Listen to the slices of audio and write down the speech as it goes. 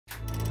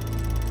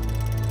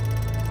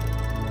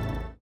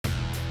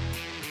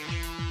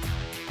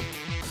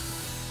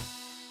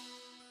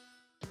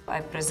I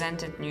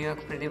presented New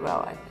York pretty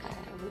well, I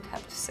would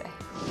have to say.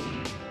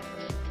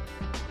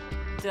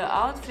 The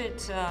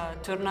outfit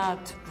turned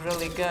out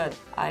really good.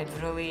 I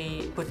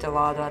really put a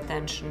lot of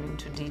attention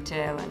into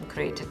detail and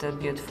created a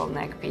beautiful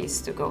neck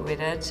piece to go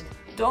with it.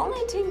 The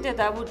only thing that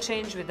I would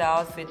change with the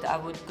outfit, I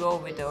would go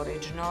with the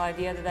original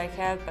idea that I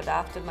had, but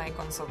after my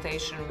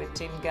consultation with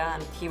Tim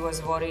Gunn, he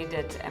was worried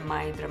that I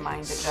might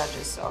remind the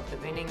judges of the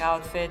winning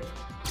outfit.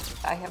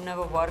 I have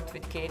never worked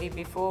with Katie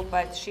before,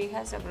 but she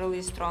has a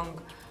really strong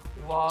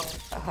walk.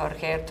 Her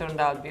hair turned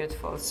out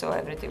beautiful, so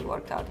everything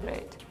worked out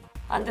great.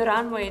 On the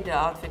runway, the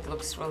outfit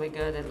looks really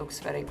good. It looks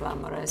very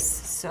glamorous,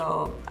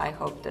 so I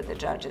hope that the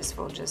judges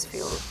will just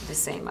feel the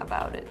same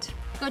about it.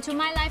 Go to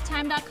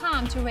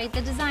mylifetime.com to rate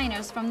the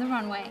designers from the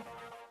runway.